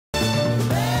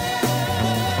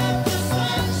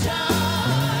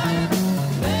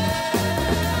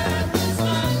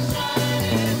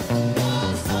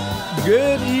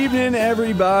evening,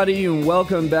 everybody, and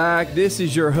welcome back. This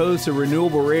is your host of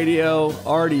Renewable Radio,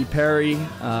 Artie, Perri,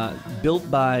 built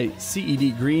by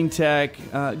CED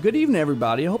GreenTech. Good evening,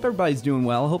 everybody. I hope everybody's doing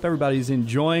well. I hope everybody's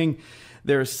enjoying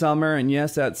their summer. And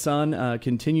yes, that sun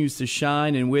continues to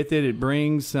shine, and with it, it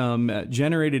brings some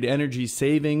generated energy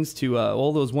savings to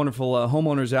all those wonderful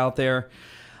homeowners out there.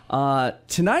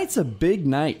 Tonight's a big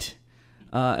night.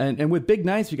 And with big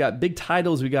nights, we got big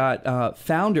titles. We got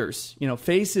founders,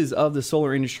 faces of the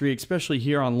solar industry, especially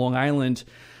here on Long Island.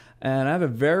 And I have a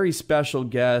very special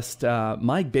guest,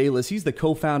 Mike Bailis. He's the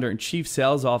co-founder and chief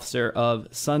sales officer of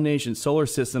SUNation Solar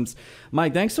Systems.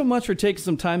 Mike, thanks so much for taking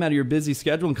some time out of your busy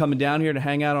schedule and coming down here to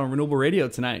hang out on Renewable Radio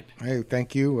tonight. Hey,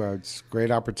 thank you. It's a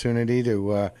great opportunity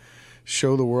to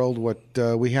show the world what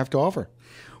we have to offer.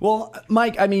 Well,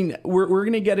 Mike, I mean, we're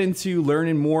going to get into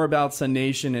learning more about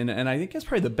SUNation, and I think that's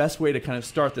probably the best way to kind of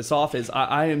start this off is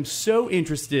I am so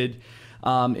interested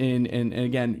in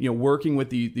again, working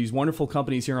with these wonderful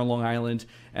companies here on Long Island,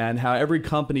 and how every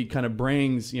company kind of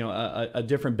brings, a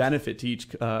different benefit to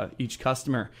each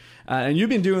customer. And you've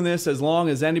been doing this as long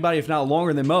as anybody, if not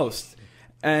longer than most.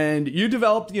 And you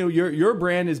developed, your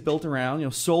brand is built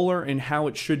around, solar and how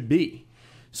it should be.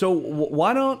 So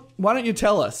why don't you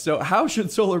tell us? So how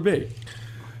should solar be?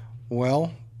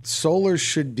 Well, solar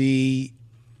should be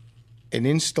an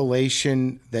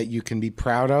installation that you can be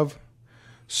proud of.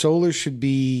 Solar should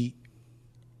be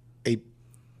an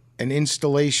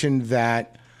installation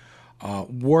that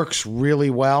works really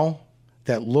well,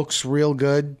 that looks real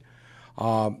good,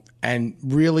 and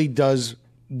really does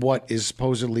what is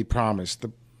supposedly promised.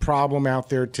 The problem out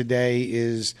there today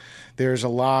is there's a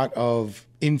lot of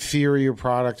inferior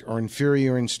product or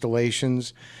inferior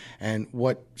installations, and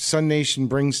what SUNation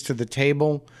brings to the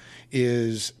table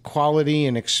is quality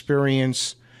and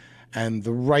experience and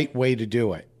the right way to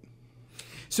do it.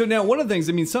 So now, one of the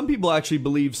things, some people actually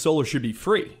believe solar should be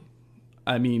free.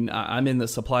 I'm in the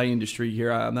supply industry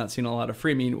here. I'm not seeing a lot of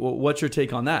free. What's your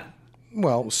take on that?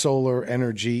 Well, solar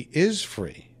energy is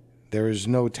free. There is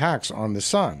no tax on the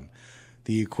sun.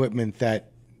 The equipment that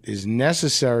is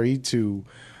necessary to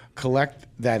collect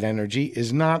that energy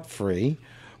is not free,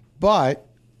 but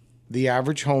the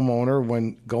average homeowner,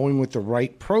 when going with the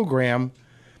right program,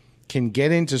 can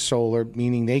get into solar,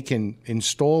 meaning they can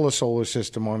install a solar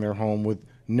system on their home with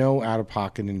no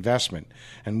out-of-pocket investment.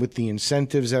 And with the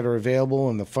incentives that are available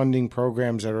and the funding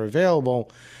programs that are available,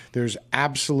 there's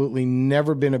absolutely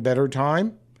never been a better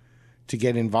time to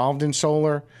get involved in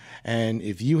solar. And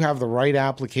if you have the right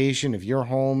application, if your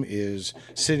home is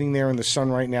sitting there in the sun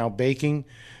right now baking,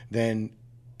 then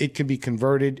it can be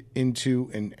converted into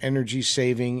an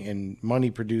energy-saving and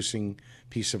money-producing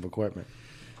piece of equipment.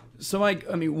 So, Mike,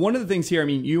 one of the things here,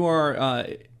 you are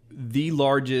the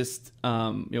largest,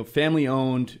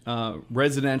 family-owned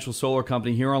residential solar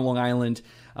company here on Long Island.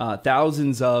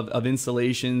 Thousands of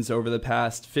installations over the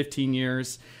past 15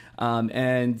 years.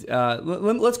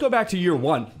 Let's go back to year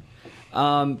one.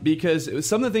 Because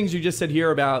some of the things you just said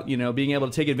here about, being able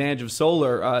to take advantage of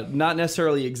solar, not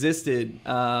necessarily existed,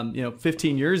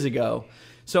 15 years ago.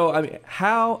 So,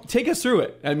 take us through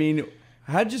it.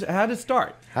 How did it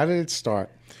start? How did it start?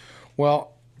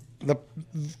 Well,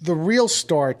 the real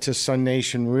start to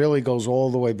SUNation really goes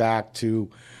all the way back to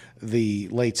the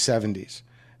late 70s.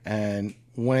 And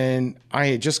when I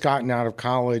had just gotten out of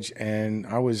college and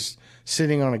I was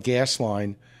sitting on a gas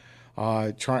line,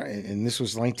 and this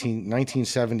was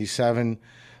 1977.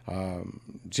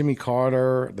 Jimmy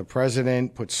Carter, the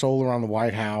president, put solar on the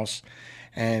White House,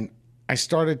 and I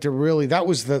started to really, that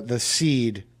was the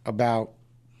seed about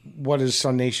what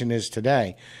SUNation is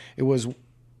today.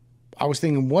 I was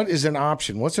thinking, what is an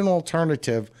option? What's an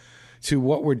alternative to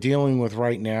what we're dealing with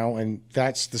right now? And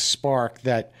that's the spark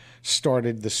that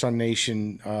started the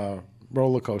SUNation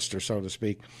roller coaster, so to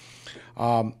speak.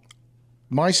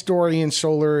 My story in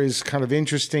solar is kind of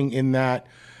interesting in that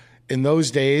in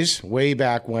those days, way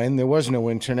back when, there was no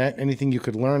internet. Anything you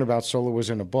could learn about solar was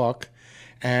in a book.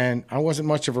 And I wasn't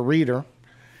much of a reader.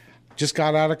 Just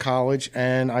got out of college,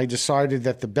 and I decided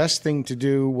that the best thing to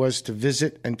do was to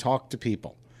visit and talk to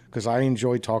people, because I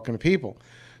enjoy talking to people.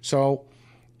 So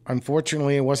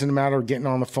unfortunately, it wasn't a matter of getting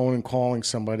on the phone and calling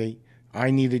somebody.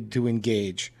 I needed to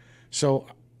engage. So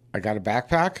I got a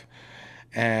backpack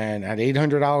and had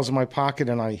 $800 in my pocket,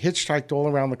 and I hitchhiked all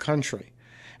around the country.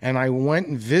 And I went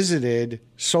and visited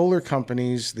solar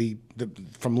companies,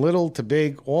 from little to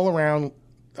big, all around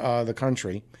the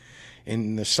country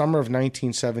in the summer of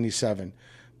 1977.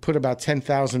 Put about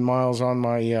 10,000 miles on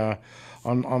my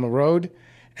on the road,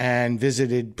 and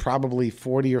visited probably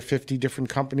 40 or 50 different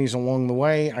companies along the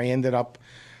way. I ended up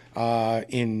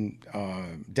in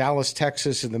Dallas,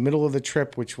 Texas, in the middle of the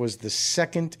trip, which was the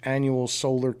second annual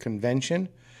solar convention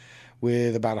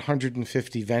with about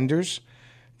 150 vendors.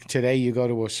 Today, you go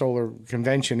to a solar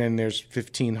convention and there's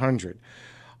 1,500.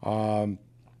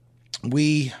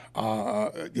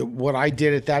 What I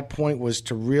did at that point was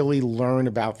to really learn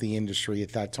about the industry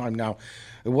at that time. Now,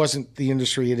 it wasn't the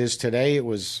industry it is today. It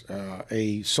was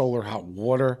a solar hot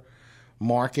water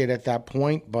market at that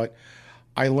point, but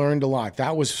I learned a lot.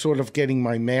 That was sort of getting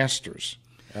my master's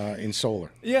in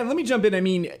solar. Yeah, let me jump in. I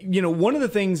mean, one of the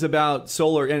things about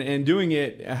solar and doing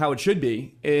it how it should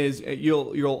be is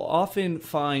you'll often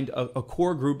find a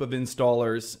core group of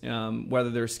installers, whether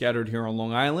they're scattered here on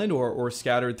Long Island or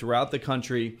scattered throughout the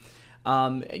country.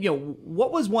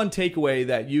 What was one takeaway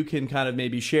that you can kind of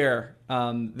maybe share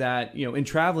that, in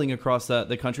traveling across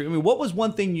the country? I mean, what was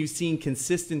one thing you've seen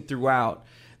consistent throughout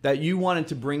that you wanted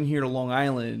to bring here to Long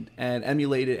Island and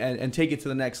emulate it and take it to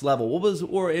the next level? What was,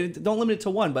 don't limit it to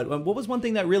one, but what was one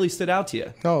thing that really stood out to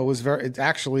you? No, it's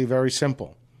actually very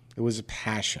simple. It was a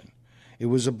passion. It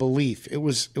was a belief.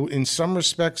 In some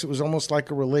respects, it was almost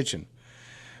like a religion.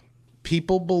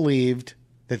 People believed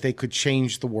that they could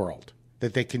change the world,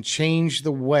 that they can change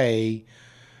the way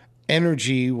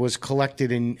energy was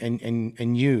collected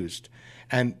and used.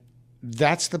 And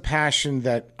that's the passion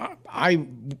that I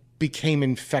became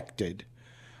infected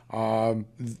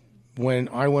when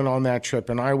I went on that trip,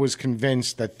 and I was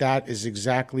convinced that that is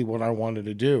exactly what I wanted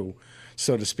to do,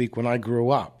 so to speak, when I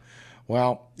grew up.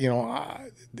 Well,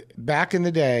 back in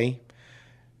the day,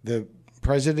 the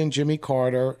President Jimmy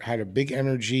Carter had a big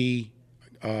energy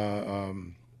a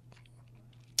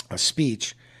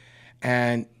speech,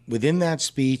 and within that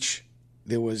speech,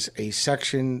 there was a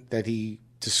section that he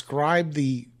described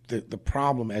the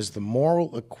problem as the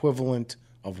moral equivalent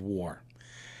of war.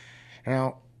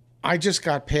 Now, I just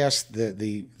got past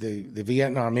the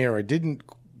Vietnam era. Didn't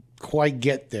quite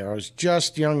get there. I was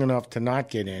just young enough to not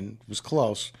get in. It was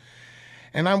close.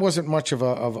 And I wasn't much of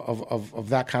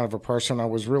that kind of a person. I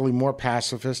was really more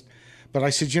pacifist. But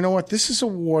I said, you know what? This is a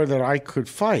war that I could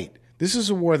fight. This is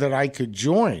a war that I could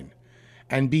join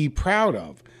and be proud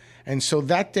of. And so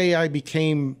that day I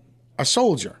became a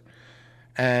soldier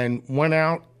and went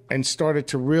out and started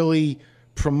to really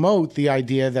promote the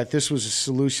idea that this was a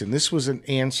solution. This was an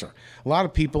answer. A lot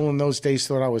of people in those days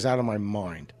thought I was out of my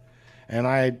mind. And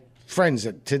I had friends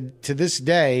that to this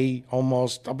day,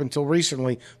 almost up until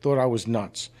recently, thought I was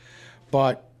nuts.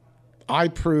 But I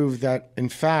proved that, in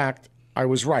fact, I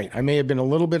was right. I may have been a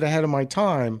little bit ahead of my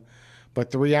time,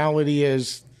 but the reality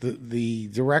is the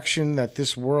direction that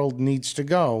this world needs to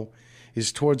go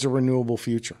is towards a renewable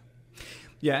future.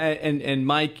 Yeah, and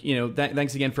Mike,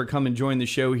 thanks again for coming and joining the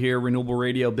show here, Renewable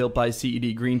Radio, built by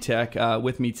CED GreenTech.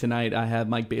 With me tonight, I have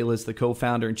Mike Bailis, the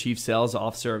co-founder and chief sales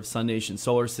officer of SUNation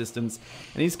Solar Systems,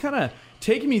 and he's kind of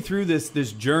taking me through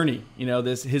this journey,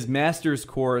 his master's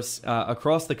course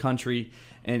across the country,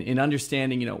 and in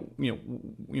understanding,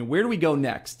 where do we go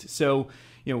next? So,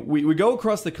 we go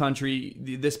across the country.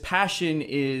 This passion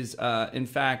is, in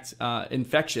fact,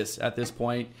 infectious at this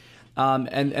point.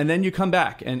 And then you come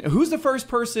back. And who's the first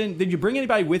person? Did you bring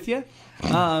anybody with you?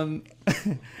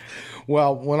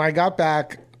 Well, when I got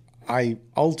back, I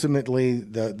ultimately,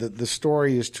 the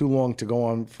story is too long to go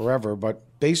on forever, but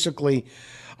basically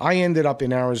I ended up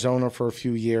in Arizona for a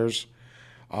few years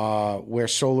where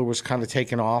solar was kind of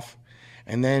taken off.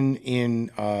 And then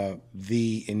in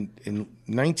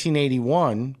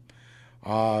 1981,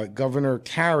 Governor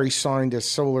Perri signed a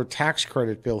solar tax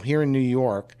credit bill here in New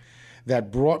York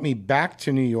that brought me back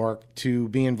to New York to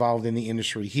be involved in the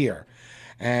industry here.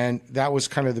 And that was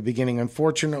kind of the beginning.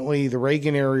 Unfortunately, the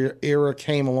Reagan era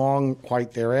came along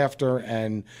quite thereafter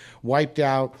and wiped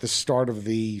out the start of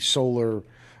the solar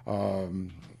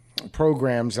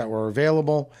programs that were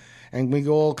available. And we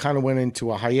all kind of went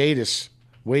into a hiatus,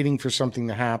 waiting for something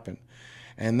to happen.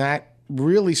 And that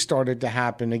really started to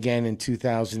happen again in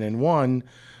 2001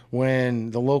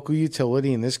 when the local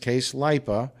utility, in this case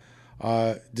LIPA,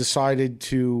 decided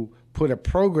to put a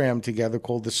program together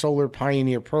called the Solar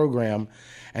Pioneer Program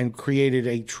and created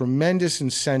a tremendous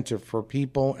incentive for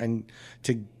people and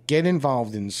to get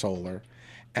involved in solar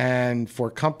and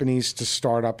for companies to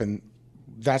start up, and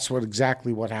that's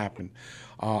exactly what happened.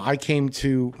 I came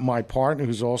to my partner,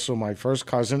 who's also my first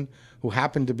cousin, who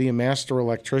happened to be a master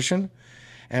electrician,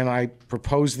 and I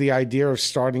proposed the idea of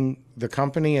starting the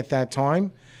company at that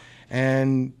time,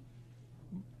 and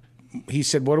he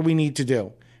said, what do we need to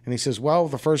do? And he says, well,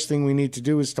 the first thing we need to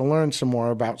do is to learn some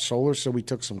more about solar. So we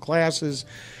took some classes,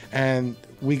 and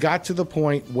we got to the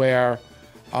point where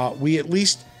we at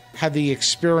least had the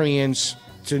experience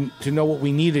to know what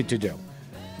we needed to do.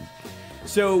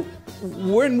 So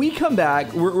when we come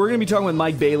back, we're going to be talking with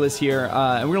Mike Bailis here,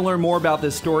 and we're going to learn more about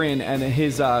this story and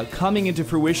his coming into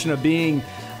fruition of being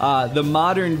the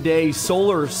modern-day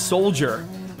solar soldier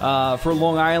for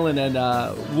Long Island. And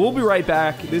we'll be right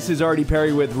back. This is Artie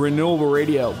Perri with Renewable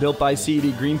Radio, built by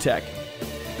CED GreenTech.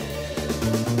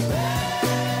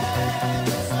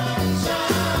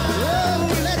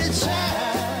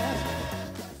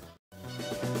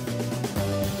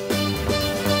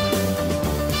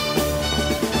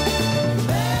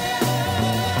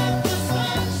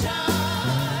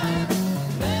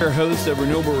 Your host of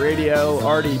Renewable Radio,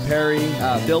 Artie Perri,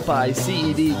 built by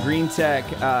CED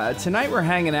GreenTech. Tonight we're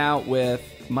hanging out with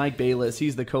Mike Bailis.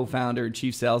 He's the co-founder and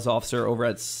chief sales officer over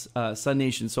at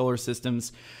SUNation Solar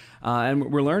Systems.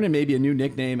 And we're learning maybe a new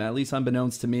nickname, at least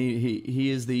unbeknownst to me. He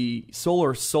is the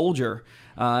solar soldier.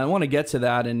 I want to get to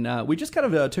that, and we just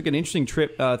kind of took an interesting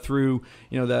trip through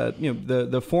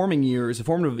the formative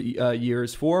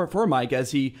years for Mike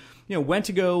as he went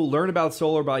to go learn about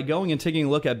solar by going and taking a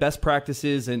look at best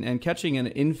practices and catching an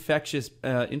infectious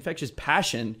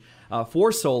passion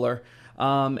for solar,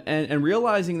 and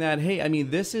realizing that, hey, I mean,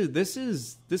 this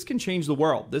can change the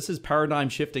world. This is paradigm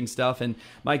shifting stuff. And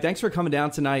Mike, thanks for coming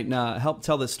down tonight and help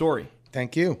tell this story.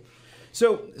 Thank you.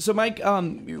 So Mike,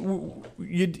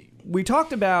 we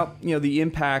talked about the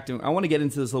impact, and I want to get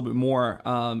into this a little bit more.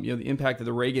 The impact that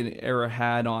the Reagan era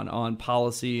had on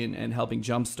policy and helping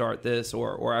jumpstart this,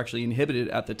 or actually inhibit it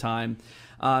at the time.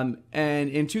 And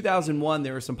in 2001,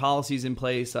 there were some policies in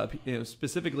place,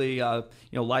 specifically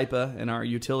LIPA and our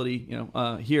utility,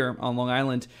 here on Long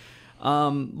Island.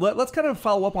 Let's kind of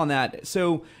follow up on that.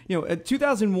 So, at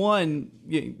 2001,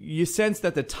 you sensed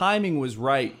that the timing was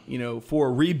right, for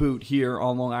a reboot here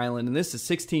on Long Island. And this is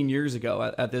 16 years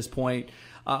ago at this point.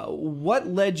 What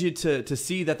led you to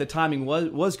see that the timing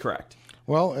was correct?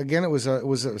 Well, again, it was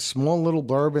a small little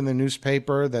blurb in the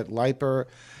newspaper that LIPA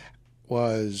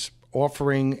was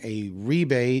offering a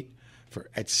rebate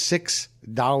at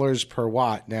 $6 per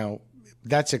watt. Now,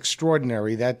 that's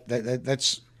extraordinary.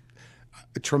 That's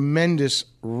a tremendous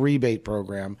rebate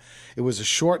program. It was a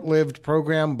short-lived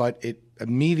program, but it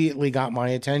immediately got my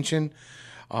attention.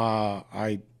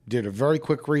 I did a very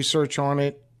quick research on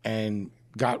it and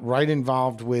got right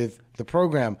involved with the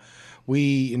program.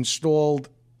 We installed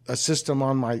a system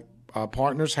on my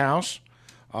partner's house,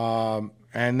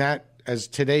 and that, as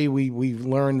today we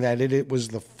learned that it was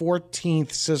the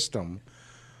 14th system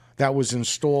that was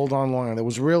installed on Long Island. There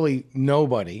was really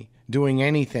nobody doing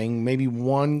anything, maybe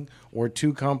one or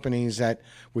two companies that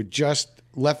were just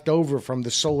left over from the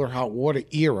solar hot water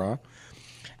era.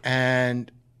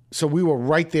 And so we were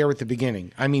right there at the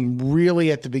beginning. I mean, really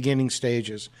at the beginning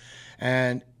stages.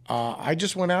 And I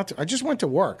just went to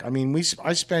work. I mean,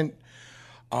 I spent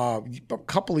a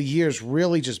couple of years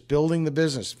really just building the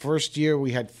business. First year,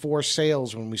 we had 4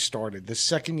 sales when we started. The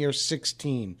second year,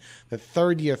 16. The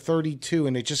third year, 32.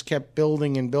 And it just kept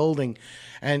building and building.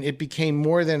 And it became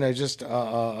more than just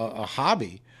a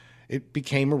hobby. It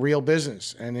became a real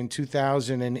business. And in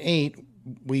 2008,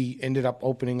 we ended up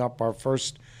opening up our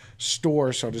first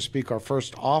store, so to speak, our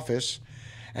first office.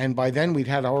 And by then, we'd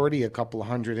had already a couple of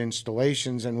hundred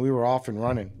installations, and we were off and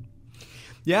running.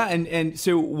 Yeah, and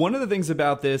so one of the things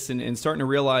about this, and starting to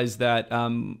realize that,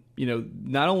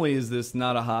 not only is this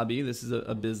not a hobby, this is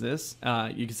a business.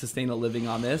 You can sustain a living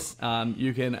on this.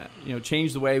 You can,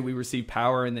 change the way we receive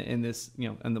power in this,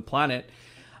 in the planet.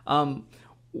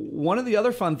 One of the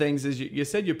other fun things is you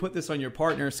said you put this on your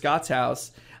partner Scott's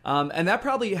house, and that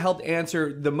probably helped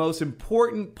answer the most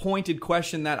important pointed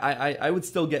question that I would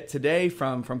still get today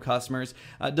from customers.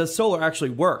 Does solar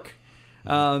actually work?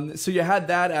 So you had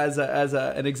that as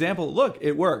an example. Look,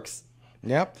 it works.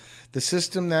 Yep. The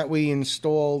system that we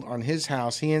installed on his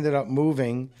house, he ended up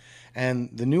moving, and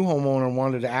the new homeowner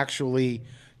wanted to actually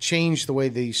change the way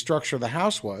the structure of the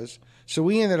house was. So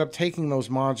we ended up taking those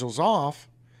modules off,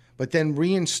 but then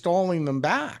reinstalling them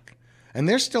back. And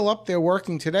they're still up there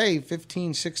working today,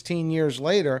 15, 16 years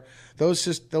later. Those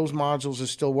modules are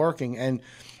still working. And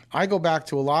I go back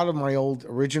to a lot of my old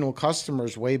original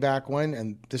customers way back when,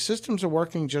 and the systems are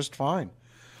working just fine.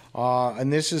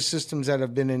 And this is systems that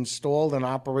have been installed and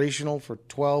operational for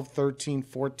 12, 13,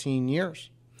 14 years.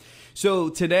 So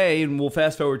today, and we'll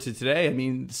fast forward to today, I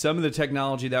mean, some of the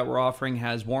technology that we're offering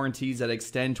has warranties that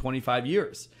extend 25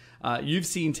 years. You've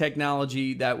seen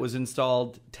technology that was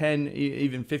installed 10,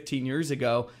 even 15 years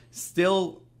ago,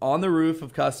 still on the roof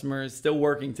of customers, still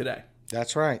working today.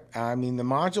 That's right. I mean, the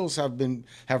modules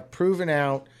have proven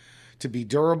out to be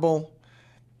durable.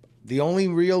 The only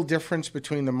real difference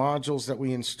between the modules that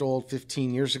we installed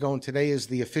 15 years ago and today is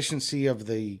the efficiency of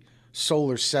the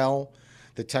solar cell.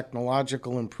 The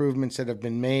technological improvements that have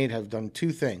been made have done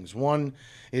two things. One,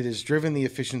 it has driven the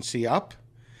efficiency up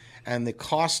and the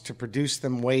cost to produce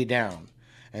them way down.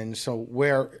 And so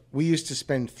where we used to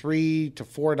spend $3 to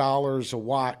 $4 a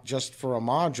watt just for a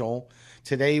module,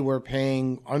 today we're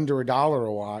paying under $1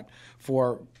 a watt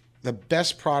for the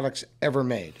best products ever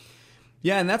made.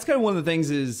 Yeah, and that's kind of one of the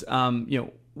things is,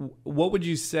 what would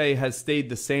you say has stayed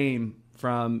the same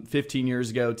from 15 years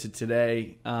ago to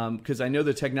today? Because I know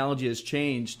the technology has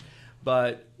changed,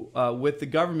 but with the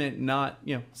government not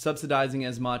subsidizing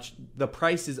as much, the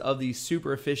prices of these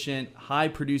super efficient, high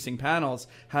producing panels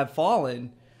have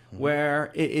fallen.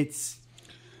 Where it's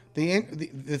the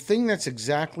thing that's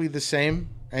exactly the same,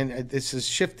 and this has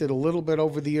shifted a little bit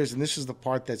over the years, and this is the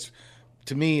part that's,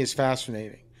 to me, is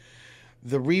fascinating.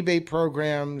 The rebate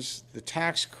programs, the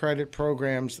tax credit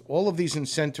programs, all of these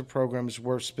incentive programs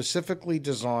were specifically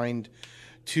designed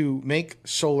to make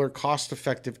solar cost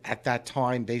effective at that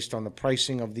time based on the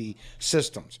pricing of the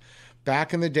systems.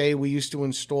 Back in the day, we used to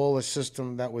install a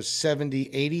system that was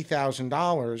 $70,000,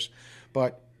 $80,000,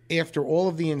 but after all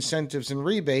of the incentives and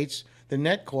rebates, the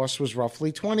net cost was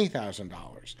roughly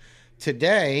 $20,000.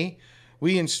 Today,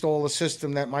 we install a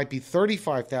system that might be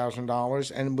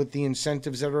 $35,000, and with the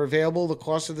incentives that are available, the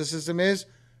cost of the system is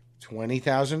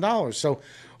 $20,000. So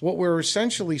what we're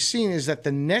essentially seeing is that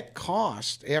the net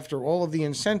cost after all of the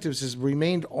incentives has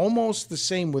remained almost the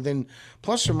same, within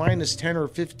plus or minus 10 or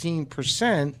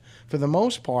 15% for the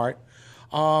most part.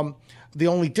 The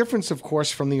only difference, of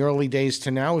course, from the early days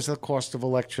to now is the cost of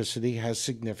electricity has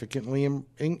significantly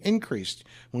increased.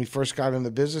 When we first got in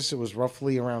the business, it was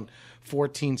roughly around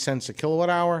 14 cents a kilowatt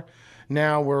hour.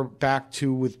 Now we're back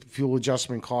to, with fuel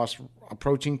adjustment costs,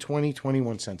 approaching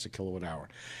 21 cents a kilowatt hour.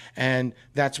 And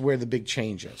that's where the big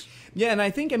change is. Yeah, and I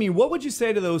think, what would you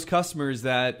say to those customers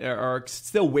that are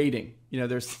still waiting?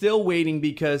 They're still waiting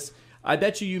because I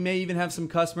bet you may even have some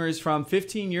customers from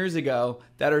 15 years ago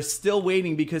that are still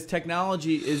waiting because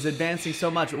technology is advancing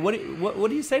so much. What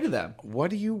do you say to them?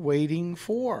 What are you waiting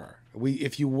for?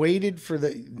 If you waited for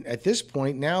at this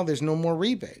point, now there's no more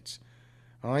rebates.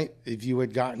 All right. If you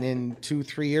had gotten in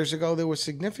 2-3 years ago, there were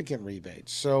significant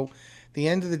rebates. So at the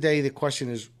end of the day, the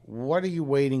question is, what are you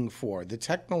waiting for? The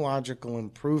technological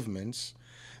improvements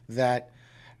that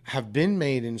have been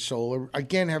made in solar,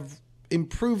 again, have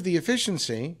improved the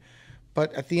efficiency.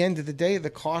 But at the end of the day, the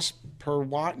cost per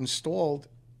watt installed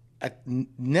at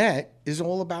net is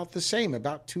all about the same,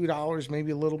 about $2,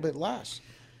 maybe a little bit less.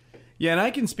 Yeah, and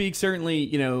I can speak certainly,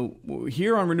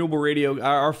 here on Renewable Radio,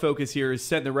 our focus here is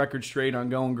setting the record straight on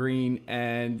going green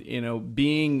and,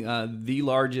 being the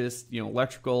largest,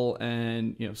 electrical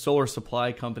and, solar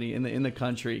supply company in the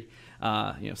country,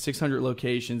 600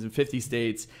 locations in 50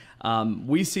 states.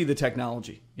 We see the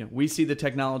technology. We see the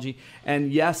technology.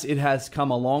 And yes, it has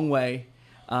come a long way.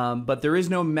 But there is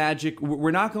no magic. We're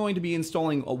not going to be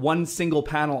installing one single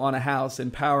panel on a house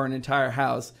and power an entire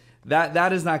house.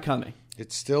 That is not coming.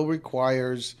 It still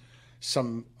requires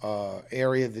some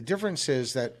area. The difference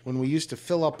is that when we used to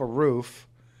fill up a roof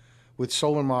with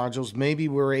solar modules, maybe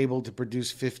we're able to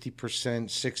produce 50%,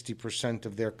 60%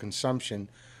 of their consumption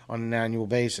on an annual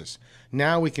basis.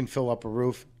 Now we can fill up a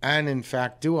roof and, in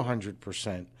fact, do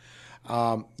 100%.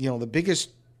 The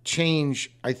biggest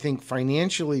change, I think,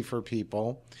 financially for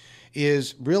people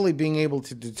is really being able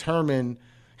to determine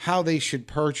how they should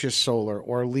purchase solar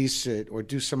or lease it or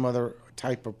do some other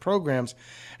type of programs.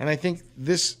 And I think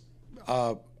this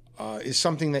is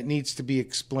something that needs to be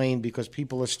explained because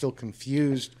people are still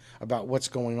confused about what's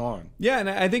going on. Yeah, and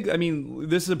I think,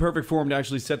 this is a perfect forum to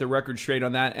actually set the record straight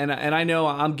on that. And I know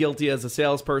I'm guilty as a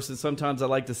salesperson. Sometimes I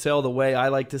like to sell the way I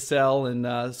like to sell,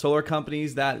 and solar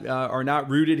companies that are not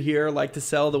rooted here like to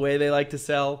sell the way they like to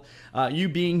sell. You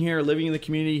being here, living in the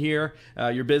community here,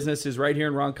 your business is right here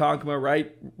in Ronkonkoma,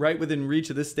 right within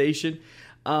reach of this station.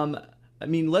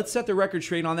 Let's set the record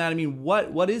straight on that.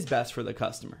 What is best for the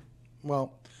customer?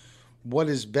 Well, what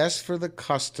is best for the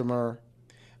customer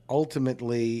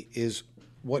ultimately is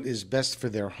what is best for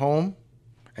their home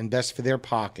and best for their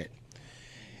pocket.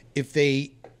 If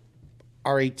they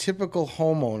are a typical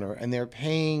homeowner and they're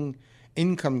paying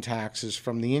income taxes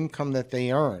from the income that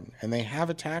they earn and they have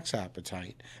a tax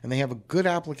appetite and they have a good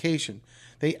application,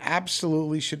 they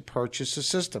absolutely should purchase a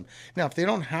system. Now, if they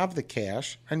don't have the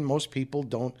cash, and most people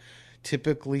don't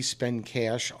typically spend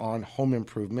cash on home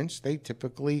improvements, they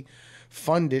typically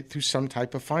fund it through some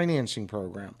type of financing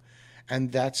program.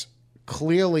 And that's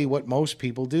clearly what most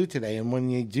people do today. And when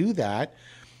they do that,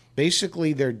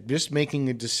 basically they're just making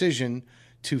a decision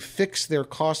to fix their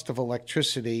cost of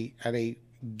electricity at a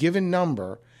given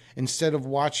number instead of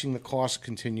watching the costs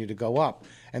continue to go up.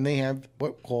 And they have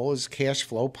what we call is cash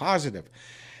flow positive.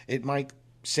 It might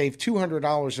save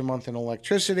 $200 a month in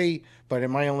electricity, but it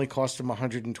might only cost them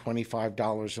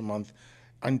 $125 a month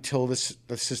until the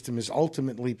system is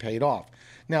ultimately paid off.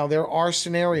 Now, there are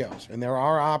scenarios and there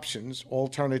are options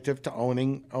alternative to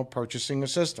owning or purchasing a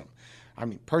system. I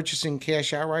mean, purchasing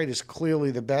cash outright is clearly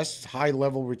the best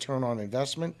high-level return on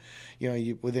investment.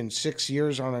 Within 6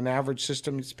 years on an average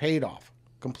system, it's paid off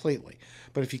completely.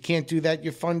 But if you can't do that,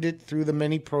 you fund it through the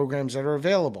many programs that are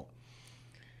available.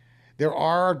 There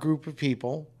are a group of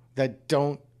people that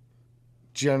don't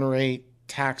generate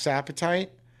tax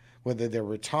appetite, whether they're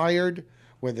retired,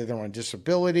 whether they're on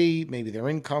disability, maybe their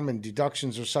income and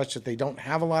deductions are such that they don't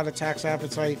have a lot of tax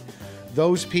appetite.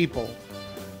 Those people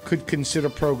could consider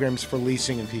programs for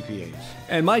leasing and PPAs.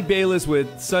 And Mike Bailis with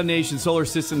SUNation Solar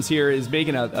Systems here is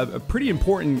making a pretty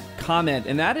important comment,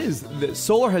 and that is that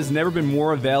solar has never been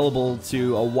more available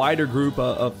to a wider group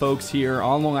of folks here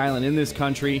on Long Island in this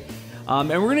country. And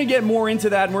we're going to get more into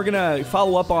that, and we're going to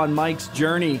follow up on Mike's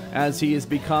journey as he has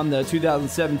become the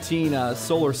 2017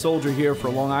 solar soldier here for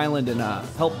Long Island and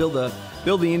help build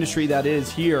the industry that is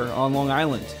here on Long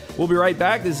Island. We'll be right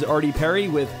back. This is Artie Perri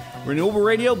with Renewable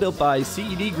Radio, built by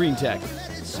CED GreenTech.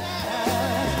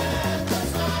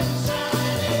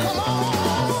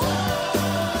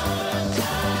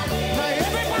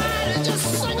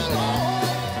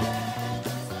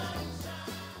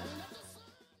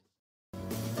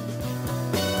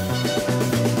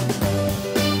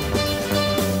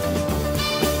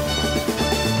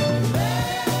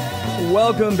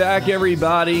 Welcome back,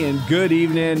 everybody, and good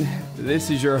evening.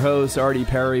 This is your host, Artie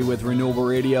Perri, with Renewable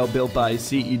Radio, built by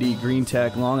CED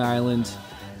GreenTech, Long Island.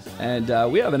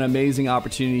 And we have an amazing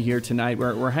opportunity here tonight.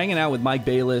 We're hanging out with Mike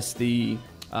Bailis, the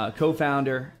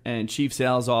co-founder and chief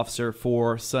sales officer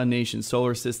for SUNation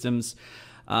Solar Systems.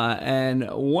 And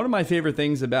one of my favorite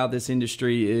things about this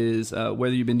industry is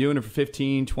whether you've been doing it for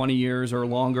 15, 20 years or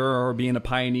longer, or being a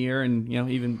pioneer and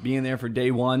even being there for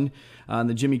day one,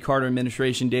 the Jimmy Carter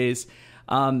administration days,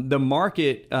 the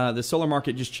market, the solar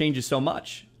market just changes so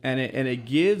much. And it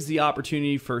gives the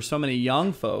opportunity for so many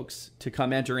young folks to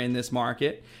come enter in this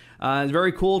market. It's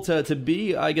very cool to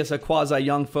be, I guess, a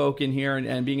quasi-young folk in here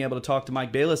and being able to talk to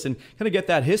Mike Bailis and kind of get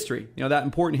that history, that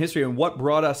important history and what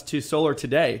brought us to solar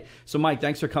today. So, Mike,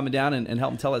 thanks for coming down and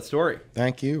helping tell that story.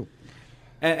 Thank you.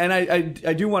 And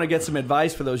I do want to get some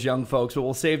advice for those young folks, but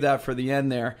we'll save that for the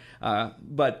end there.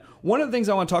 But one of the things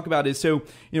I want to talk about is, so,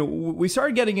 we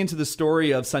started getting into the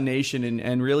story of SUNation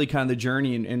and really kind of the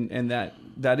journey and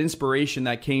that inspiration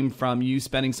that came from you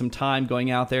spending some time going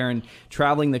out there and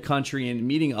traveling the country and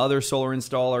meeting other solar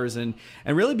installers and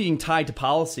really being tied to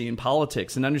policy and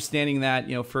politics and understanding that,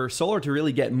 for solar to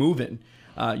really get moving,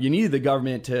 you needed the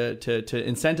government to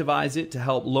incentivize it to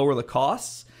help lower the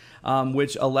costs.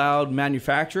 Which allowed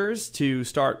manufacturers to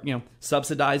start,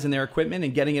 subsidizing their equipment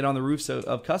and getting it on the roofs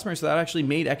of customers. So that actually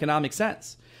made economic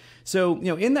sense. So,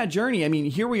 in that journey, I mean,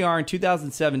 here we are in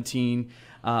 2017.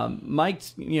 Mike,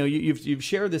 you've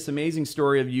shared this amazing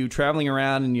story of you traveling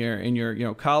around in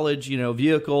your college,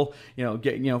 vehicle,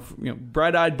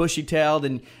 bright-eyed, bushy-tailed,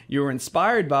 and you were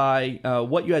inspired by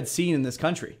what you had seen in this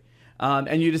country.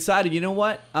 And you decided,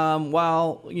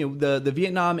 while the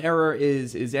Vietnam era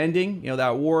is ending,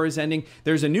 that war is ending,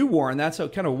 there's a new war, and that's a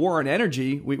kind of war on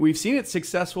energy. We've seen it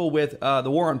successful with the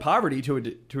war on poverty to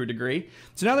a degree.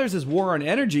 So now there's this war on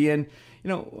energy, and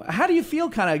how do you feel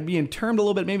kind of being termed a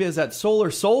little bit maybe as that solar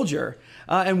soldier?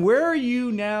 And where are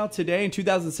you now today in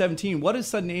 2017? What does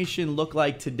SUNation look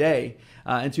like today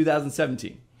in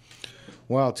 2017?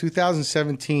 Well,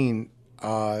 2017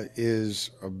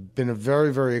 is been a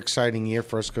very, very exciting year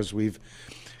for us because we've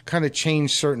kind of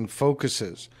changed certain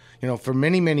focuses. For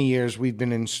many, many years, we've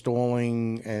been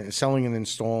selling and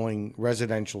installing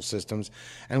residential systems,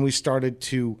 and we started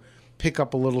to pick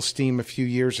up a little steam a few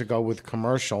years ago with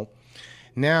commercial.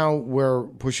 Now we're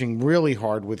pushing really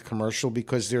hard with commercial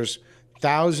because there's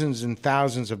thousands and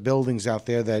thousands of buildings out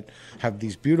there that have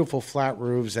these beautiful flat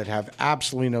roofs that have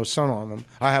absolutely no sun on them.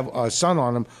 I have sun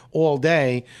on them all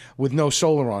day with no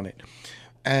solar on it.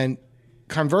 And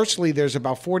conversely, there's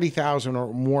about 40,000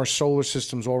 or more solar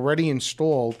systems already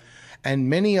installed, and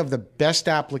many of the best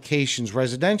applications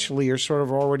residentially are sort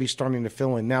of already starting to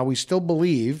fill in. Now, we still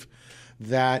believe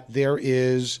that there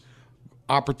is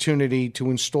opportunity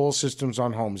to install systems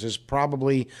on homes. There's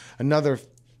probably another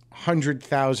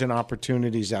 100,000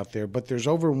 opportunities out there, but there's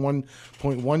over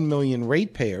 1.1 million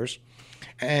ratepayers,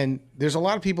 and there's a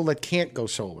lot of people that can't go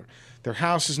solar. Their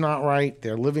house is not right.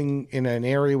 They're living in an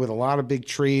area with a lot of big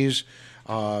trees.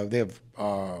 They have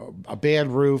a bad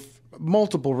roof,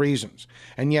 multiple reasons.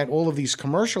 And yet all of these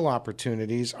commercial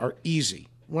opportunities are easy.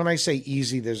 When I say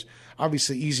easy, there's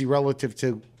obviously easy relative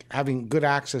to having good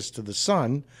access to the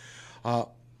sun.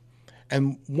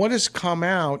 And what has come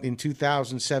out in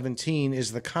 2017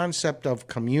 is the concept of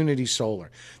community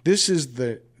solar. This is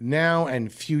the now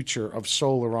and future of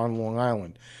solar on Long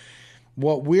Island.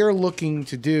 What we're looking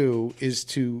to do is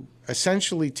to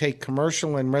essentially take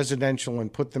commercial and residential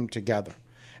and put them together.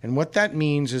 And what that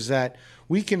means is that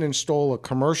we can install a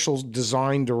commercial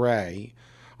designed array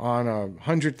on a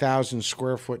 100,000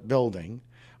 square foot building,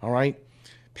 all right,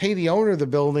 pay the owner of the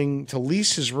building to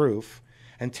lease his roof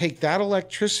and take that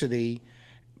electricity,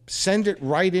 send it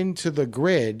right into the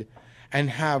grid, and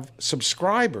have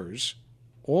subscribers,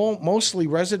 all mostly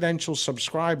residential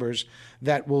subscribers,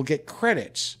 that will get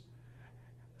credits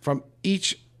from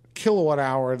each kilowatt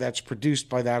hour that's produced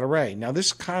by that array. Now,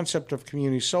 this concept of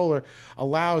community solar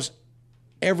allows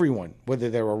everyone, whether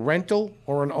they're a rental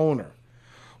or an owner,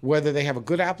 whether they have a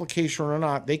good application or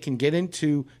not, they can get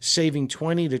into saving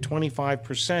 20 to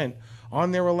 25%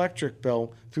 on their electric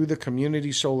bill through the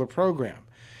community solar program.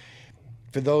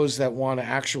 For those that want to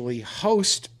actually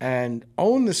host and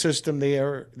own the system,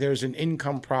 there's an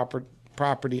income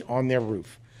property on their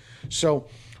roof. So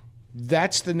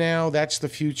that's the now, that's the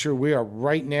future. We are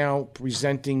right now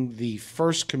presenting the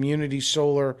first community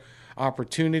solar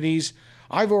opportunities.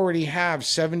 I've already have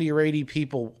 70 or 80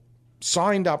 people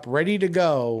signed up, ready to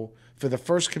go for the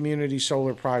first community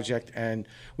solar project, and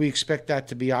we expect that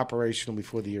to be operational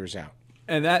before the year's out.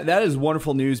 And that is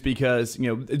wonderful news because,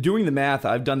 doing the math,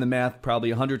 I've done the math probably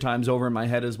 100 times over in my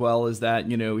head as well, is that,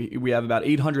 we have about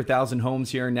 800,000 homes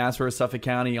here in Nassau, Suffolk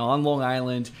County on Long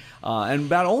Island, and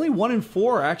about only 1 in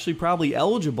 4 are actually probably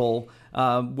eligible,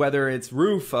 whether it's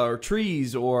roof or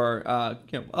trees or,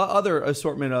 other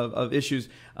assortment of issues,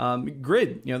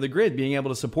 grid, the grid, being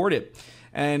able to support it.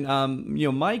 And,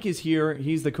 Mike is here.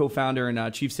 He's the co-founder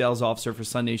and chief sales officer for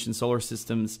SUNation Solar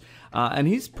Systems. And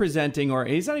he's presenting, or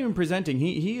he's not even presenting,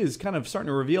 he is kind of starting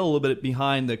to reveal a little bit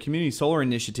behind the community solar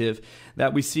initiative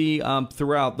that we see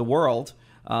throughout the world.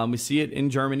 We see it in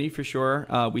Germany for sure.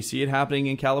 We see it happening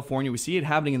in California. We see it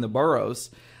happening in the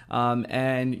boroughs.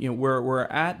 And we're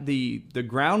at the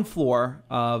ground floor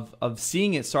of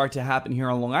seeing it start to happen here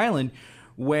on Long Island,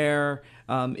 where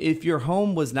if your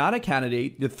home was not a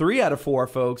candidate, the 3 out of 4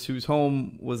 folks whose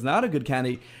home was not a good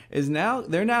candidate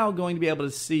they're now going to be able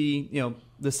to see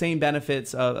the same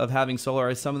benefits of having solar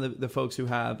as some of the folks who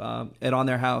have it on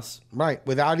their house. Right,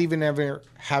 without even ever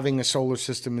having a solar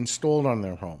system installed on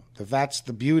their home. That's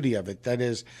the beauty of it. That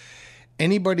is,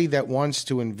 anybody that wants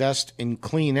to invest in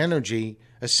clean energy,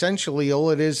 essentially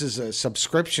all it is a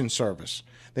subscription service.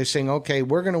 They're saying, okay,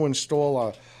 we're going to install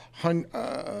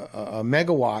a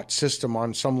megawatt system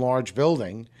on some large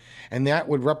building, and that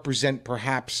would represent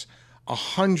perhaps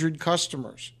 100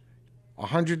 customers,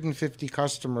 150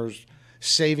 customers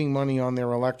saving money on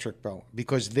their electric bill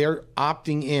because they're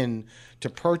opting in to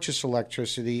purchase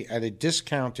electricity at a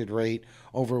discounted rate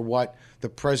over what the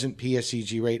present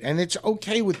PSEG rate. And it's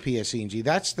okay with PSEG.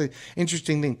 That's the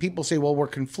interesting thing. People say, well, we're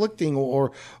conflicting,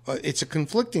 or it's a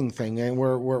conflicting thing, and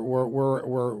we're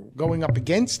going up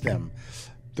against them.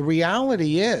 The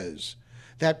reality is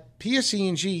that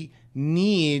PSEG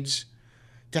needs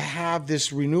to have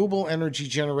this renewable energy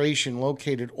generation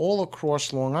located all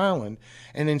across Long Island,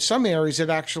 and in some areas it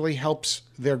actually helps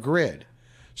their grid.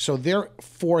 So they're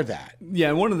for that. Yeah,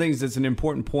 and one of the things that's an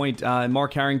important point,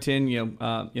 Mark Harrington,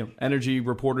 energy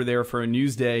reporter there for a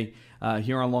Newsday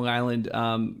here on Long Island,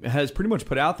 has pretty much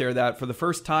put out there that for the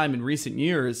first time in recent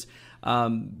years,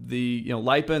 the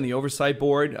LIPA and the Oversight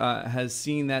Board has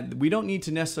seen that we don't need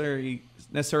to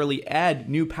necessarily add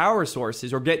new power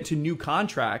sources or get to new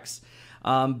contracts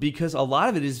because a lot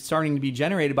of it is starting to be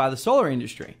generated by the solar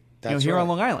industry. That's here right. on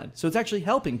Long Island. So it's actually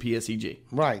helping PSEG.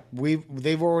 Right.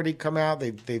 They've already come out.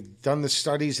 They've done the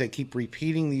studies. They keep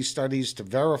repeating these studies to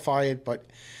verify it. But,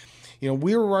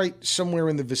 we're right somewhere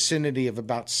in the vicinity of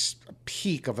a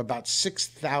peak of about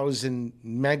 6,000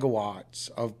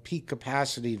 megawatts of peak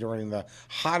capacity during the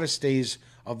hottest days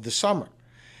of the summer.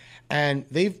 And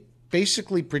they've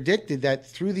basically predicted that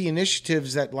through the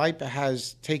initiatives that LIPA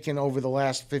has taken over the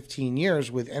last 15 years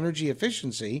with energy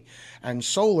efficiency and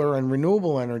solar and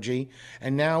renewable energy,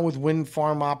 and now with wind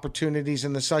farm opportunities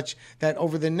and the such, that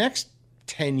over the next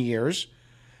 10 years,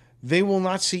 they will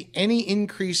not see any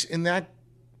increase in that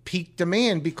peak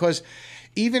demand, because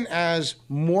even as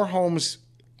more homes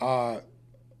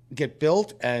get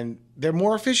built and they're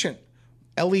more efficient,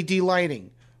 LED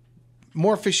lighting,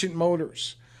 more efficient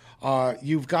motors,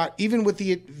 You've got, even with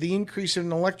the increase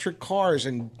in electric cars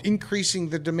and increasing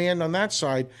the demand on that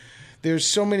side, there's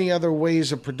so many other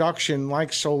ways of production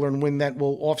like solar and wind that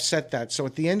will offset that. So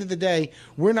at the end of the day,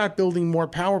 we're not building more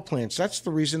power plants. That's the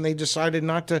reason they decided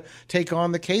not to take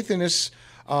on the Caithness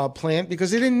plant, because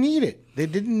they didn't need it. They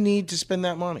didn't need to spend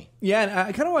that money. Yeah, and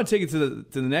I kind of want to take it to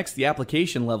the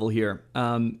application level here.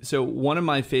 So one of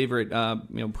my favorite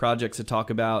projects to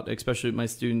talk about, especially with my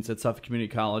students at Suffolk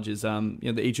Community College, is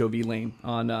the HOV lane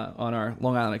on our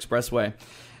Long Island Expressway.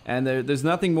 And there's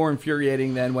nothing more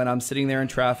infuriating than when I'm sitting there in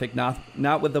traffic,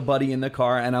 not with a buddy in the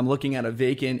car, and I'm looking at a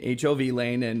vacant HOV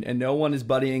lane, and no one is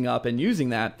buddying up and using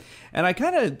that. And I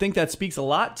kind of think that speaks a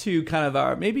lot to kind of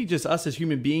our, maybe just us as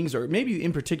human beings, or maybe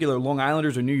in particular Long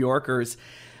Islanders or New Yorkers.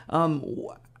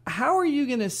 How are you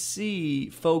going to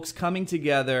see folks coming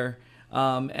together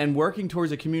and working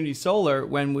towards a community solar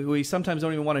when we sometimes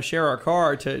don't even want to share our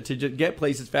car to get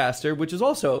places faster, which is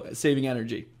also saving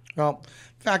energy? Well,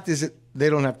 the fact is that they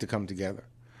don't have to come together.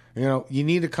 You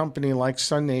need a company like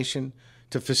SUNation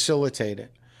to facilitate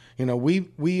it.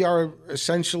 We are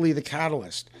essentially the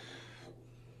catalyst.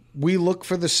 We look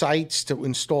for the sites to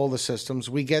install the systems.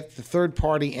 We get the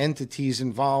third-party entities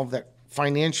involved that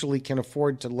financially can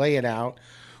afford to lay it out.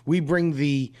 We bring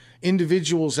the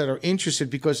individuals that are interested,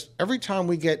 because every time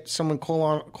we get someone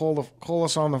call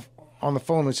us on the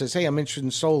phone and says, "Hey, I'm interested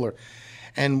in solar,"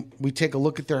 and we take a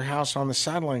look at their house on the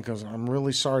satellite, because I'm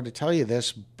really sorry to tell you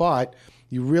this, but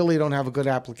you really don't have a good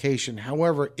application.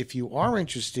 However, if you are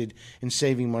interested in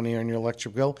saving money on your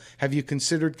electric bill, have you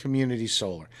considered community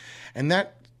solar? And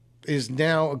that is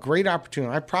now a great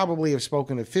opportunity. I probably have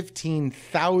spoken to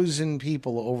 15,000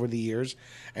 people over the years,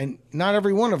 and not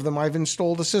every one of them I've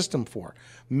installed a system for.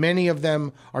 Many of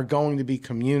them are going to be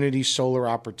community solar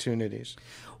opportunities.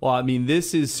 Well, I mean,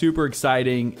 this is super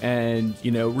exciting, and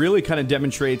really kind of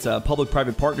demonstrates a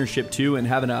public-private partnership too, and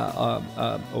having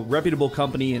a reputable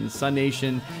company in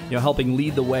SUNation, helping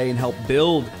lead the way and help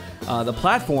build the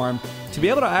platform to be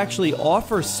able to actually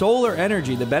offer solar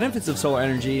energy, the benefits of solar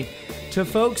energy, to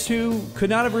folks who could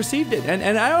not have received it.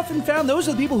 And I often found those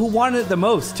are the people who wanted it the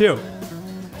most too.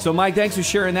 So, Mike, thanks for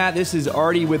sharing that. This is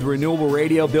Artie with Renewable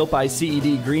Radio, built by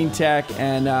CED GreenTech,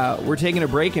 and we're taking a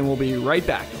break, and we'll be right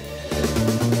back.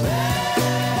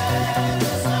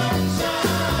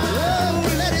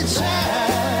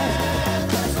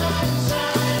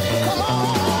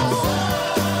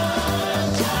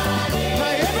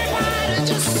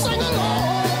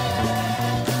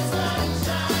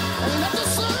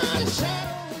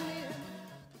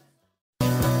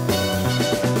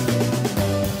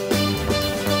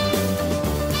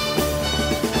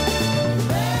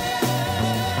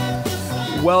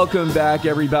 Welcome back,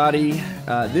 everybody.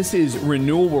 This is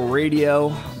Renewable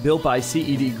Radio, built by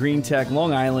CED GreenTech,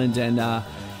 Long Island, and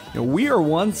we are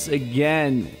once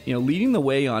again, leading the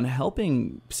way on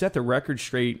helping set the record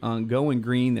straight on going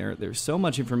green. There's so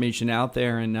much information out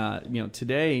there, and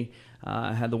today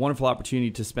I had the wonderful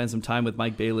opportunity to spend some time with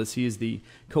Mike Bailis. He is the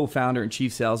co-founder and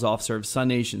chief sales officer of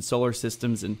SUNation Solar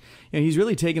Systems, and he's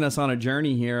really taken us on a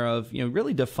journey here of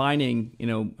really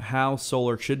defining how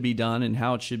solar should be done and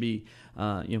how it should be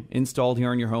installed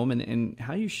here in your home, and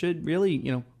how you should really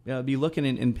be looking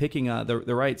and picking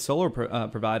the right solar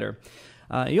provider.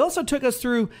 He also took us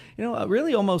through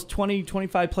really almost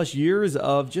 25 plus years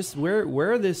of just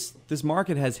where this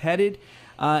market has headed.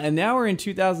 And now we're in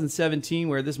 2017,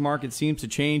 where this market seems to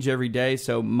change every day.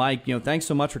 So, Mike, thanks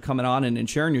so much for coming on and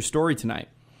sharing your story tonight.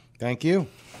 Thank you.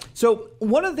 So,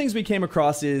 one of the things we came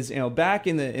across is, back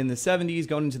in the 70s,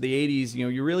 going into the 80s,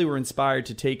 you really were inspired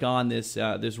to take on this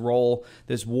role,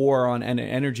 this war on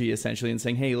energy, essentially, and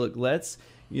saying, hey, look, let's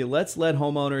let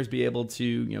homeowners be able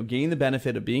to gain the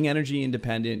benefit of being energy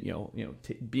independent,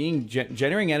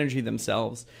 generating energy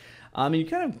themselves. You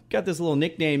kind of got this little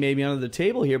nickname maybe under the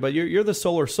table here, but you're the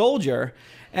solar soldier.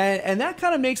 And that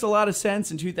kind of makes a lot of sense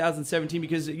in 2017,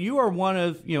 because you are one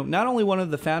of, not only one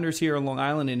of the founders here on Long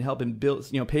Island in helping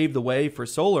build, pave the way for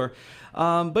solar,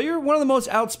 but you're one of the most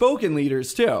outspoken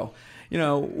leaders too.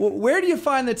 Where do you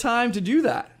find the time to do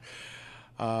that?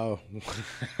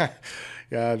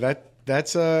 Yeah,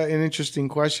 that's an interesting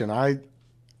question.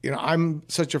 I'm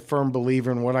such a firm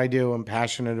believer in what I do. I'm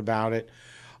passionate about it.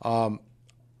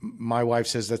 My wife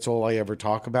says that's all I ever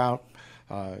talk about.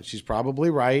 She's probably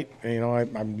right.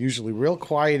 I'm usually real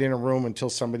quiet in a room until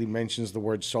somebody mentions the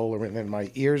word solar, and then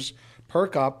my ears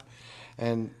perk up,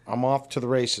 and I'm off to the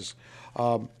races.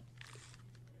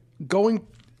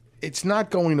 It's not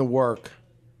going to work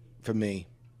for me.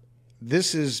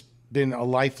 This has been a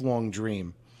lifelong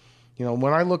dream.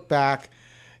 When I look back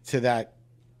to that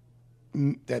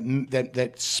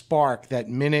spark, that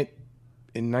minute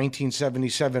in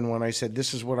 1977 when I said,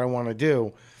 this is what I want to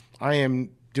do, I am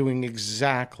doing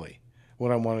exactly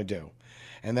what I want to do.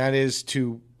 And that is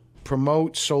to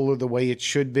promote solar the way it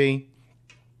should be.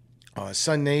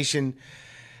 SUNation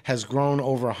has grown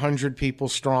over 100 people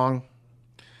strong.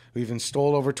 We've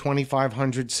installed over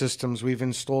 2,500 systems. We've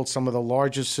installed some of the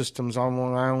largest systems on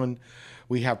Long Island.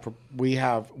 We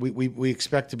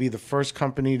expect to be the first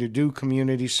company to do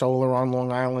community solar on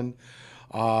Long Island.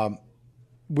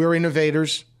 We're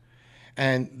innovators,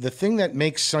 and the thing that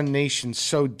makes SUNation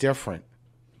so different,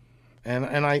 and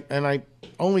I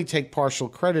only take partial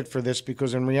credit for this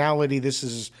because in reality this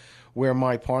is where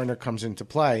my partner comes into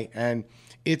play, and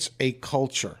it's a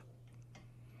culture.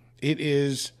 It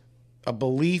is a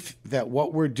belief that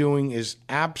what we're doing is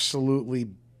absolutely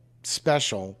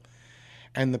special,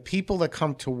 and the people that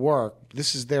come to work,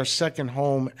 this is their second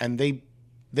home, and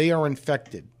they are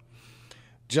infected,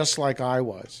 just like I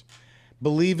was,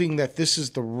 believing that this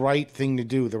is the right thing to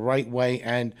do, the right way,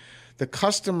 and the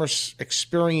customer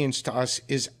experience to us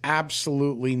is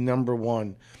absolutely number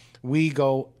one. We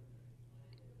go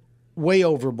way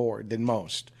overboard than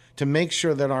most to make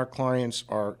sure that our clients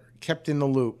are kept in the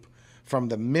loop from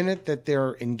the minute that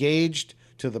they're engaged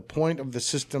to the point of the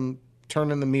system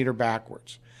turning the meter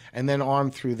backwards, and then on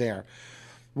through there.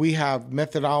 We have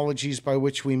methodologies by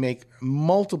which we make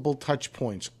multiple touch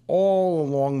points all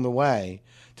along the way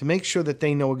to make sure that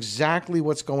they know exactly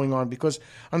what's going on, because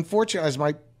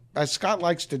unfortunately, as Scott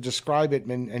likes to describe it,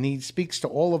 and he speaks to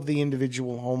all of the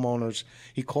individual homeowners,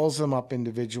 he calls them up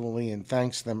individually and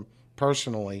thanks them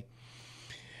personally.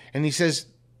 And he says,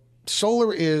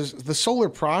 the solar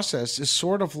process is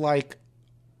sort of like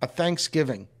a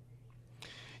Thanksgiving.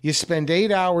 You spend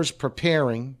 8 hours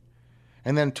preparing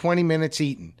and then 20 minutes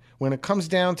eating. When it comes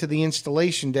down to the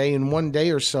installation day, in 1 day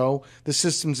or so, the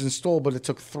system's installed, but it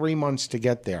took 3 months to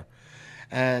get there.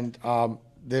 And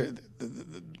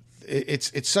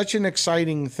it's such an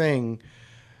exciting thing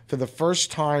for the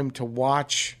first time to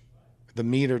watch the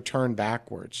meter turn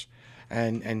backwards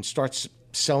and start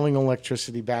selling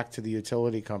electricity back to the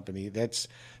utility company. That's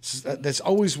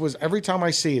always was, every time I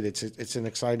see it, it's an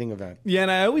exciting event. Yeah, and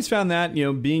I always found that,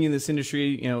 being in this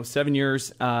industry, 7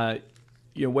 years,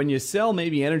 when you sell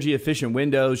maybe energy efficient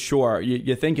windows, sure,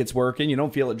 you think it's working, you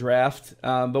don't feel it draft.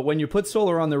 But when you put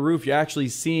solar on the roof, you're actually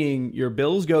seeing your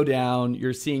bills go down.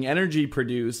 You're seeing energy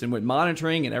produced, and with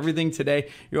monitoring and everything today,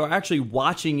 you're actually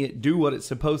watching it do what it's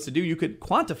supposed to do. You could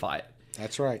quantify it.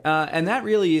 That's right. And that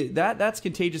really, that's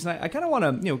contagious. And I kind of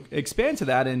want to, expand to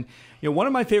that. And, one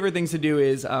of my favorite things to do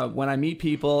is when I meet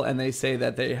people and they say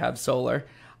that they have solar,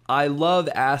 I love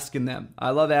asking them,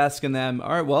 all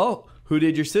right, well, who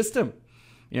did your system?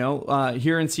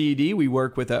 Here in CED, we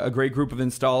work with a great group of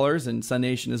installers, and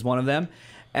SUNation is one of them.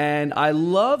 And I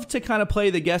love to kind of play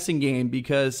the guessing game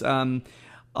because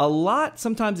a lot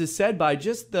sometimes is said by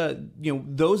just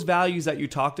those values that you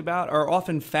talked about are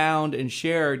often found and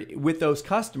shared with those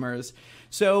customers.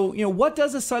 So, what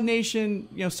does a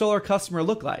SUNation, solar customer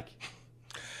look like?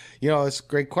 It's a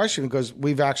great question because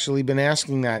we've actually been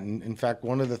asking that. And in fact,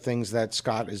 one of the things that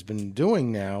Scott has been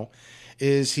doing now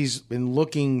is he's been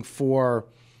looking for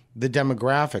the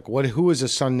demographic. Who is a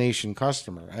SUNation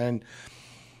customer? And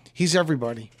he's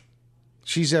everybody.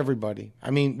 She's everybody.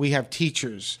 I mean, we have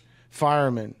teachers,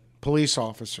 firemen, police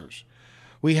officers.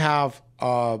 We have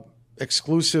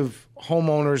exclusive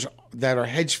homeowners that are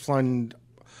hedge fund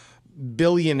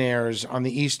billionaires on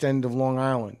the east end of Long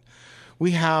Island.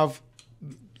 We have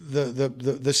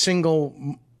the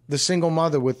single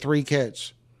mother with 3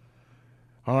 kids.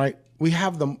 All right. We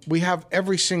have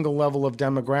every single level of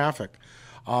demographic.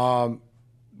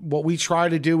 What we try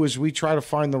to do is we try to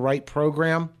find the right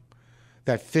program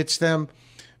that fits them.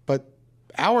 But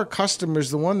our customer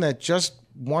is the one that just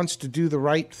wants to do the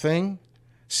right thing,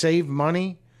 save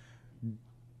money,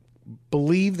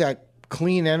 believe that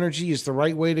clean energy is the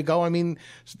right way to go. I mean,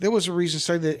 there was a reason to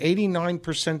say that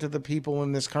 89% of the people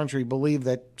in this country believe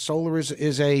that solar is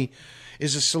a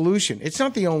solution. It's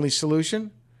not the only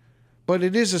solution, but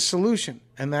it is a solution,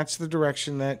 and that's the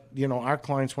direction that our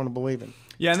clients want to believe in.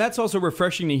 Yeah, and that's also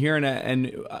refreshing to hear,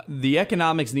 and the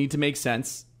economics need to make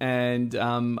sense. And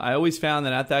I always found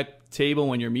that at that table,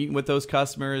 when you're meeting with those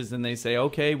customers, and they say,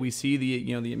 "Okay, we see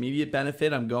the immediate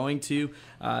benefit. I'm going to,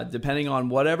 depending on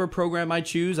whatever program I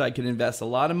choose, I can invest a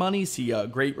lot of money, see a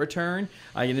great return.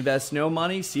 I can invest no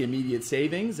money, see immediate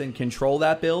savings, and control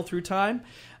that bill through time."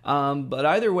 But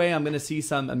either way, I'm going to see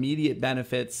some immediate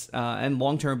benefits and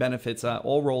long-term benefits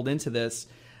all rolled into this.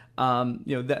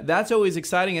 That's always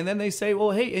exciting. And then they say,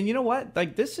 well, hey, and you know what?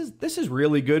 Like this is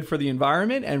really good for the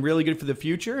environment and really good for the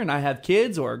future. And I have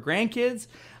kids or grandkids.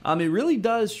 it really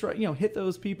does, hit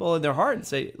those people in their heart and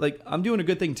say, like, I'm doing a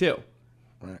good thing too.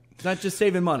 Right. It's not just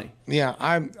saving money. Yeah,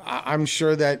 I'm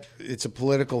sure that it's a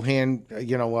political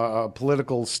a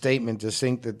political statement to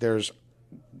think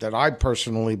that I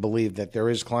personally believe that there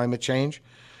is climate change,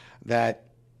 that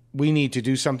we need to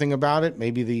do something about it.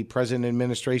 Maybe the present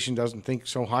administration doesn't think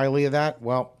so highly of that.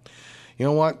 Well, you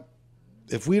know what?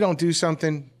 If we don't do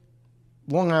something,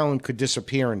 Long Island could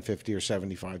disappear in 50 or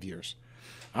 75 years.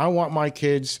 I want my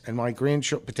kids and my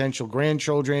potential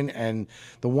grandchildren and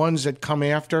the ones that come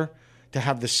after to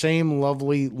have the same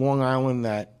lovely Long Island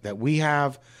that we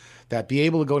have, that be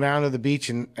able to go down to the beach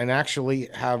and actually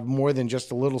have more than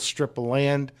just a little strip of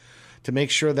land, to make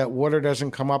sure that water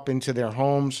doesn't come up into their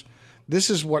homes. This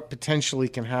is what potentially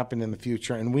can happen in the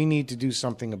future, and we need to do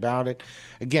something about it.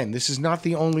 Again, this is not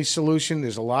the only solution.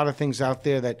 There's a lot of things out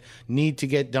there that need to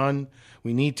get done.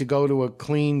 We need to go to a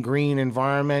clean, green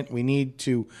environment. We need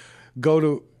to go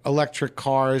to electric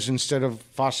cars instead of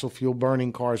fossil fuel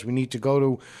burning cars. We need to go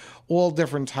to all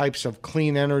different types of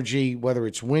clean energy, whether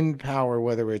it's wind power,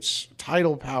 whether it's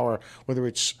tidal power, whether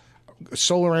it's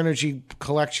solar energy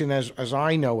collection as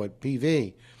I know it,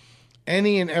 PV.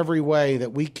 Any and every way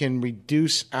that we can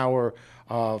reduce our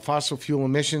fossil fuel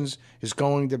emissions is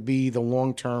going to be the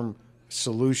long-term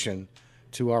solution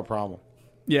to our problem.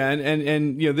 Yeah,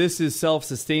 and this is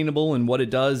self-sustainable, and what it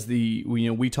does.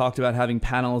 We talked about having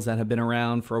panels that have been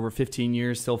around for over 15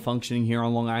 years, still functioning here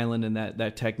on Long Island, and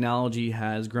that technology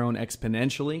has grown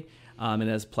exponentially. It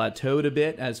has plateaued a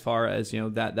bit as far as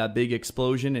that big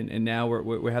explosion, and now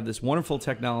we have this wonderful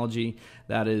technology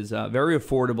that is very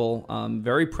affordable,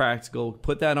 very practical.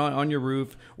 Put that on your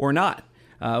roof or not.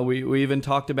 We even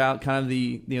talked about kind of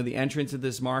the entrance of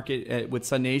this market with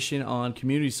SUNation on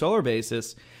community solar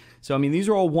basis. So, I mean, these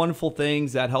are all wonderful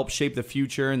things that help shape the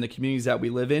future in the communities that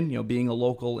we live in, being a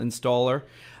local installer.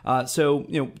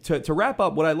 To wrap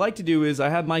up, what I'd like to do is I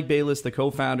have Mike Bailis, the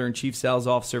co-founder and chief sales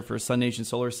officer for SUNation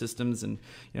Solar Systems, and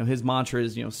his mantra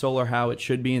is solar how it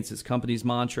should be. It's his company's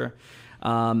mantra.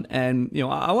 I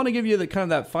want to give you the kind of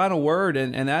that final word,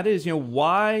 and that is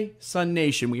why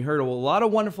SUNation. We heard a lot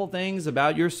of wonderful things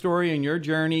about your story and your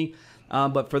journey.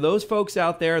 But for those folks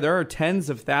out there, there are tens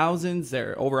of thousands,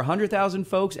 there are over 100,000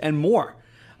 folks and more.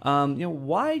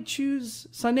 Why choose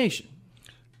SUNation?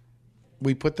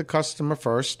 We put the customer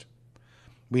first.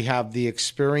 We have the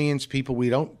experienced people. We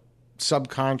don't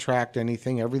subcontract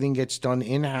anything. Everything gets done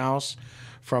in-house,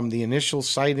 from the initial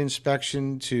site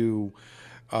inspection to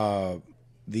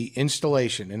the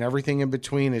installation, and everything in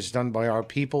between is done by our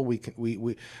people. We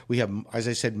have, as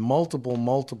I said,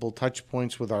 multiple touch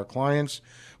points with our clients.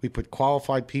 We put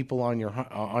qualified people on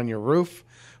your roof.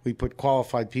 We put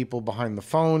qualified people behind the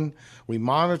phone. We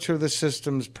monitor the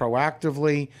systems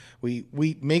proactively.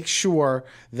 We make sure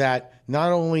that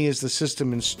not only is the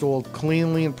system installed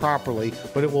cleanly and properly,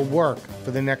 but it will work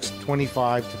for the next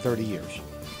 25 to 30 years.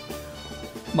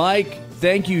 Mike,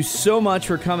 thank you so much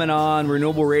for coming on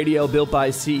Renewable Radio, built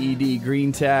by CED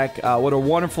GreenTech. What a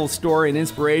wonderful story, an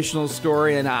inspirational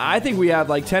story. And I think we have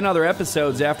like 10 other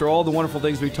episodes after all the wonderful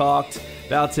things we talked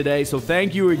about today. So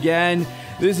thank you again.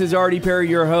 This is Artie, Perri,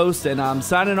 your host, and I'm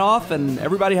signing off. And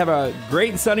everybody have a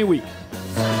great and sunny week.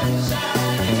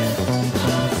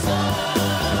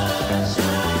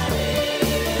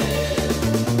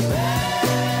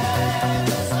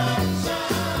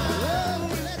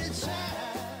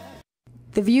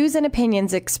 The views and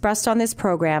opinions expressed on this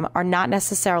program are not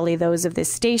necessarily those of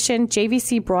this station,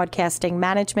 JVC Broadcasting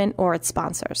Management, or its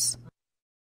sponsors.